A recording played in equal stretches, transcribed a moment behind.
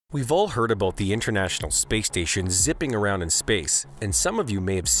We've all heard about the International Space Station zipping around in space, and some of you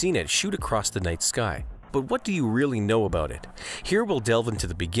may have seen it shoot across the night sky. But what do you really know about it? Here we'll delve into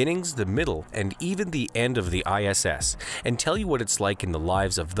the beginnings, the middle, and even the end of the ISS, and tell you what it's like in the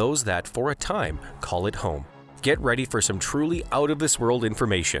lives of those that, for a time, call it home. Get ready for some truly out-of-this-world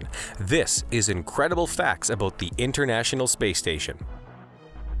information. This is Incredible Facts about the International Space Station.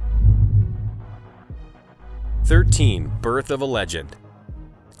 13. Birth of a Legend.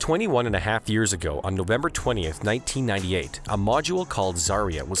 21.5 years ago, on November 20th, 1998, a module called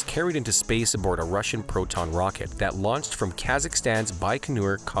Zarya was carried into space aboard a Russian Proton rocket that launched from Kazakhstan's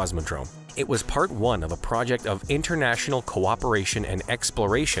Baikonur Cosmodrome. It was part one of a project of international cooperation and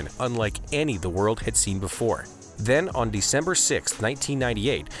exploration unlike any the world had seen before. Then, on December 6,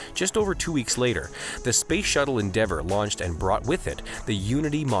 1998, just over 2 weeks later, the Space Shuttle Endeavour launched and brought with it the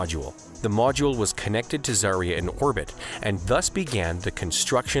Unity module. The module was connected to Zarya in orbit, and thus began the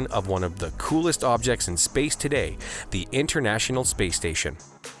construction of one of the coolest objects in space today, the International Space Station.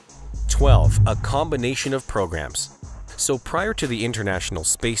 12. A combination of programs. So prior to the International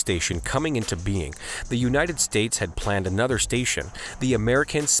Space Station coming into being, the United States had planned another station, the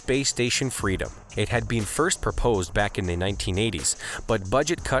American Space Station Freedom. It had been first proposed back in the 1980s, but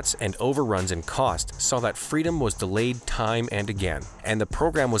budget cuts and overruns in cost saw that Freedom was delayed time and again, and the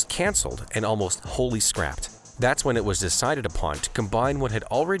program was cancelled and almost wholly scrapped. That's when it was decided upon to combine what had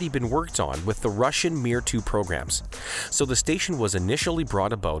already been worked on with the Russian Mir 2 programs. So the station was initially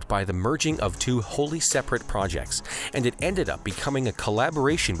brought about by the merging of two wholly separate projects, and it ended up becoming a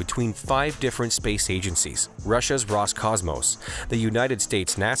collaboration between 5 different space agencies: Russia's Roscosmos, the United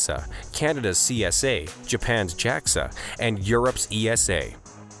States NASA, Canada's CSA, Japan's JAXA, and Europe's ESA.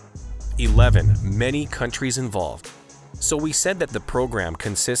 11. Many countries involved. So we said that the program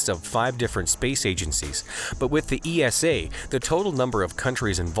consists of 5 different space agencies, but with the ESA, the total number of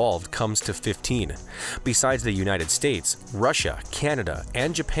countries involved comes to 15. Besides the United States, Russia, Canada,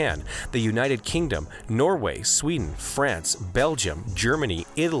 and Japan, the United Kingdom, Norway, Sweden, France, Belgium, Germany,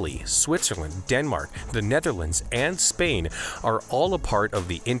 Italy, Switzerland, Denmark, the Netherlands, and Spain are all a part of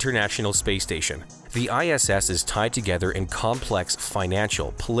the International Space Station. The ISS is tied together in complex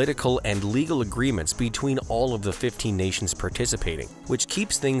financial, political, and legal agreements between all of the 15 nations participating, which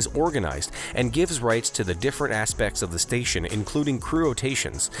keeps things organized and gives rights to the different aspects of the station, including crew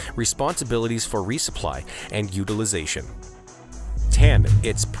rotations, responsibilities for resupply, and utilization. 10.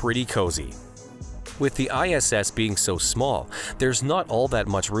 It's pretty cozy. With the ISS being so small, there's not all that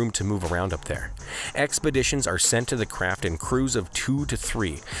much room to move around up there. Expeditions are sent to the craft in crews of 2 to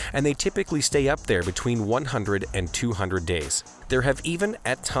 3, and they typically stay up there between 100 and 200 days. There have even,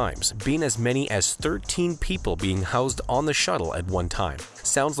 at times, been as many as 13 people being housed on the shuttle at one time.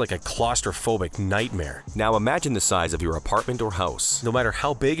 Sounds like a claustrophobic nightmare. Now imagine the size of your apartment or house. No matter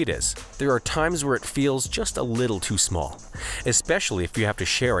how big it is, there are times where it feels just a little too small, especially if you have to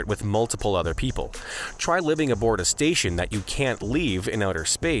share it with multiple other people. Try living aboard a station that you can't leave in outer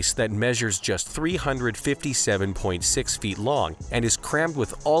space that measures just 357.6 feet long and is crammed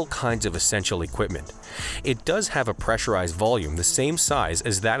with all kinds of essential equipment. It does have a pressurized volume the same size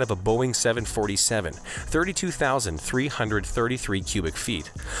as that of a Boeing 747, 32,333 cubic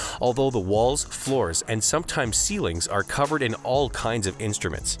feet, although the walls, floors, and sometimes ceilings are covered in all kinds of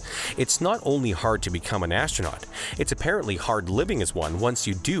instruments. It's not only hard to become an astronaut, it's apparently hard living as one once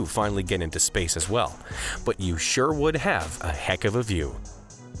you do finally get into space as well, but you sure would have a heck of a view.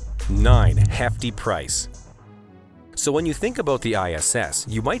 9. Hefty price. So when you think about the ISS,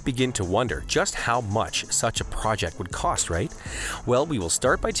 you might begin to wonder just how much such a project would cost, right? Well, we will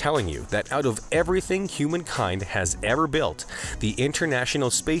start by telling you that out of everything humankind has ever built, the International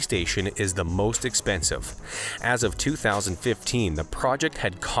Space Station is the most expensive. As of 2015, the project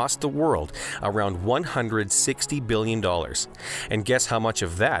had cost the world around $160 billion. And guess how much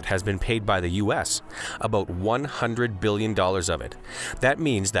of that has been paid by the US? About $100 billion of it. That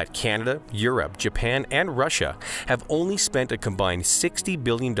means that Canada, Europe, Japan, and Russia have only spent a combined $60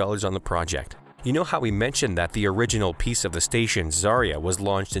 billion on the project. You know how we mentioned that the original piece of the station, Zarya, was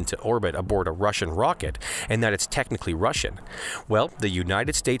launched into orbit aboard a Russian rocket and that it's technically Russian? Well, the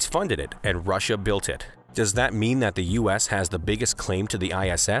United States funded it and Russia built it. Does that mean that the US has the biggest claim to the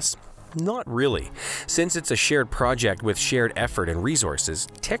ISS? Not really. Since it's a shared project with shared effort and resources,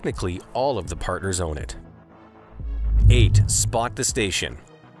 technically all of the partners own it. 8. Spot the station.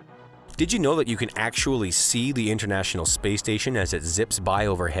 Did you know that you can actually see the International Space Station as it zips by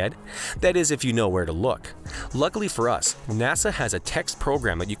overhead? That is, if you know where to look. Luckily for us, NASA has a text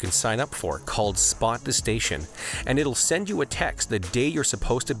program that you can sign up for called Spot the Station, and it'll send you a text the day you're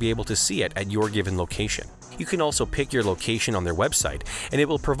supposed to be able to see it at your given location. You can also pick your location on their website, and it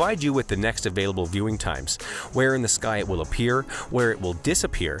will provide you with the next available viewing times, where in the sky it will appear, where it will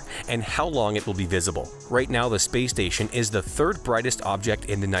disappear, and how long it will be visible. Right now, the space station is the third brightest object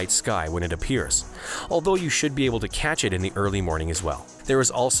in the night sky when it appears, although you should be able to catch it in the early morning as well. There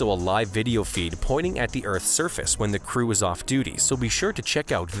is also a live video feed pointing at the Earth's surface when the crew is off duty, so be sure to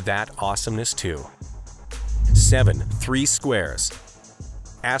check out that awesomeness too. 7. 3 squares.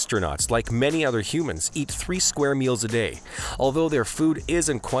 Astronauts, like many other humans, eat 3 square meals a day, although their food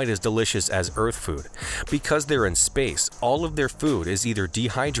isn't quite as delicious as Earth food. Because they're in space, all of their food is either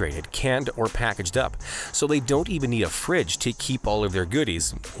dehydrated, canned, or packaged up, so they don't even need a fridge to keep all of their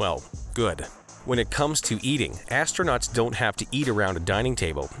goodies, well, good. When it comes to eating, astronauts don't have to eat around a dining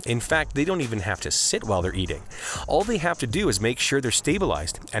table. In fact, they don't even have to sit while they're eating. All they have to do is make sure they're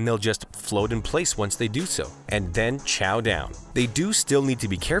stabilized, and they'll just float in place once they do so, and then chow down. They do still need to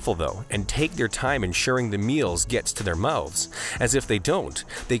be careful though, and take their time ensuring the meals gets to their mouths, as if they don't,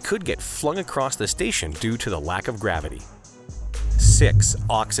 they could get flung across the station due to the lack of gravity. 6.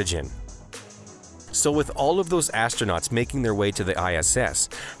 Oxygen. So with all of those astronauts making their way to the ISS,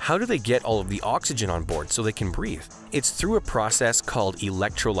 how do they get all of the oxygen on board so they can breathe? It's through a process called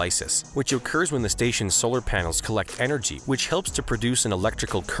electrolysis, which occurs when the station's solar panels collect energy, which helps to produce an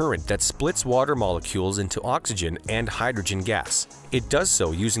electrical current that splits water molecules into oxygen and hydrogen gas. It does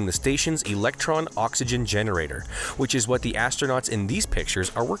so using the station's electron-oxygen generator, which is what the astronauts in these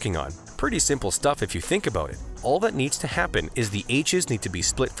pictures are working on. Pretty simple stuff if you think about it. All that needs to happen is the H's need to be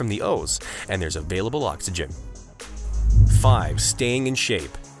split from the O's, and there's available oxygen. 5. Staying in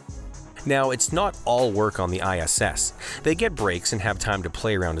shape. Now, it's not all work on the ISS. They get breaks and have time to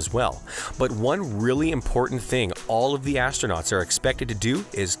play around as well. But one really important thing all of the astronauts are expected to do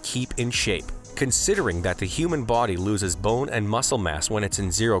is keep in shape. Considering that the human body loses bone and muscle mass when it's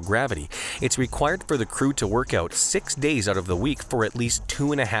in zero gravity, it's required for the crew to work out 6 days out of the week for at least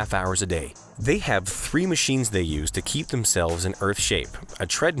 2.5 hours a day. They have 3 machines they use to keep themselves in Earth shape: a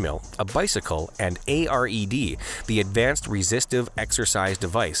treadmill, a bicycle, and ARED, the Advanced Resistive Exercise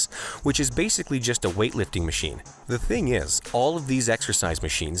Device, which is basically just a weightlifting machine. The thing is, all of these exercise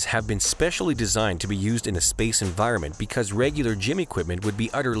machines have been specially designed to be used in a space environment because regular gym equipment would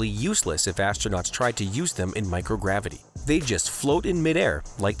be utterly useless if astronauts tried to use them in microgravity. They just float in midair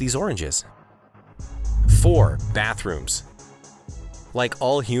like these oranges. 4. Bathrooms. Like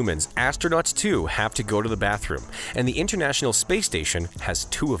all humans, astronauts too have to go to the bathroom, and the International Space Station has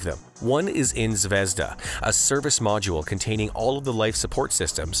 2 of them. One is in Zvesda, a service module containing all of the life support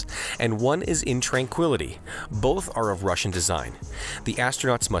systems, and one is in Tranquility. Both are of Russian design. The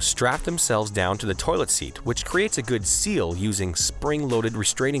astronauts must strap themselves down to the toilet seat, which creates a good seal using spring-loaded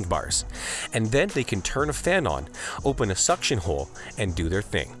restraining bars. And then they can turn a fan on, open a suction hole, and do their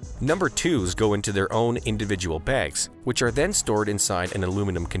thing. Number 2s go into their own individual bags, which are then stored inside an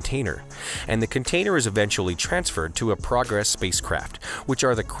aluminum container. And the container is eventually transferred to a Progress spacecraft, which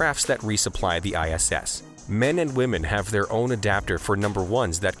are the crafts that resupply the ISS. Men and women have their own adapter for number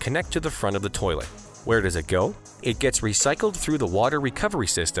 1s that connect to the front of the toilet. Where does it go? It gets recycled through the water recovery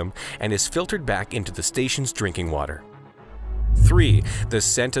system and is filtered back into the station's drinking water. 3. The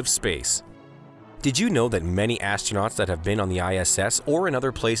scent of space. Did you know that many astronauts that have been on the ISS or in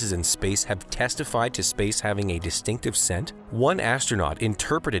other places in space have testified to space having a distinctive scent? One astronaut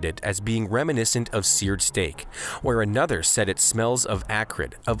interpreted it as being reminiscent of seared steak, where another said it smells of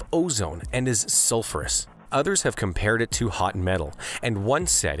acrid, of ozone, and is sulfurous. Others have compared it to hot metal, and one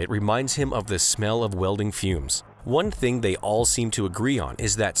said it reminds him of the smell of welding fumes. One thing they all seem to agree on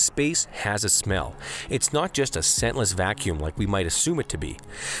is that space has a smell. It's not just a scentless vacuum like we might assume it to be.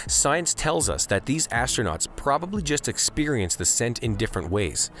 Science tells us that these astronauts probably just experience the scent in different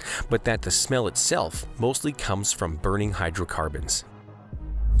ways, but that the smell itself mostly comes from burning hydrocarbons.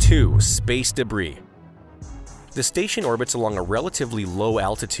 2. Space debris. The station orbits along a relatively low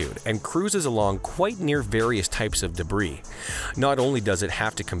altitude and cruises along quite near various types of debris. Not only does it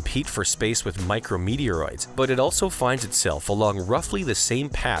have to compete for space with micrometeoroids, but it also finds itself along roughly the same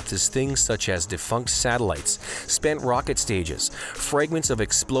paths as things such as defunct satellites, spent rocket stages, fragments of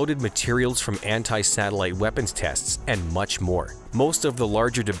exploded materials from anti-satellite weapons tests, and much more. Most of the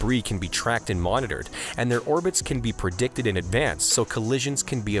larger debris can be tracked and monitored, and their orbits can be predicted in advance so collisions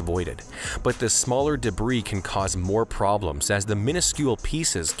can be avoided. But the smaller debris can cause more problems as the minuscule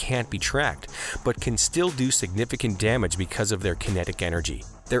pieces can't be tracked, but can still do significant damage because of their kinetic energy.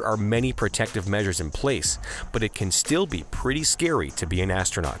 There are many protective measures in place, but it can still be pretty scary to be an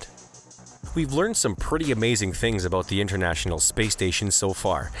astronaut. We've learned some pretty amazing things about the International Space Station so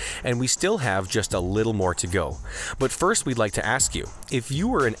far, and we still have just a little more to go. But first, we'd like to ask you, if you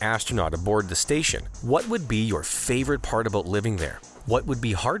were an astronaut aboard the station, what would be your favorite part about living there? What would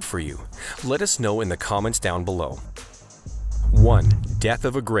be hard for you? Let us know in the comments down below. 1. Death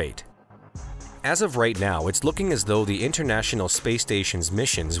of a Great. As of right now, it's looking as though the International Space Station's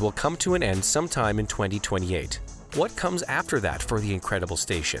missions will come to an end sometime in 2028. What comes after that for the incredible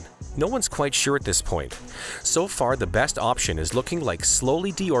station? No one's quite sure at this point. So far, the best option is looking like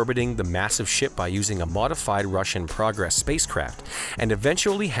slowly deorbiting the massive ship by using a modified Russian Progress spacecraft and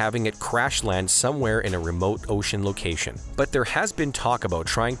eventually having it crash land somewhere in a remote ocean location. But there has been talk about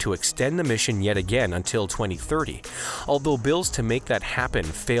trying to extend the mission yet again until 2030, although bills to make that happen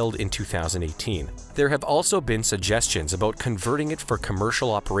failed in 2018. There have also been suggestions about converting it for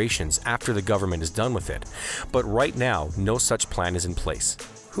commercial operations after the government is done with it, but right now, no such plan is in place.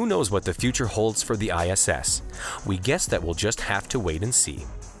 Who knows what the future holds for the ISS? We guess that we'll just have to wait and see.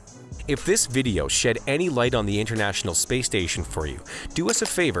 If this video shed any light on the International Space Station for you, do us a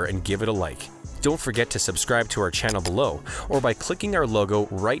favor and give it a like. Don't forget to subscribe to our channel below or by clicking our logo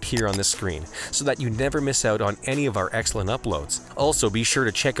right here on the screen so that you never miss out on any of our excellent uploads. Also, be sure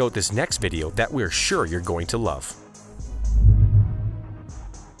to check out this next video that we're sure you're going to love.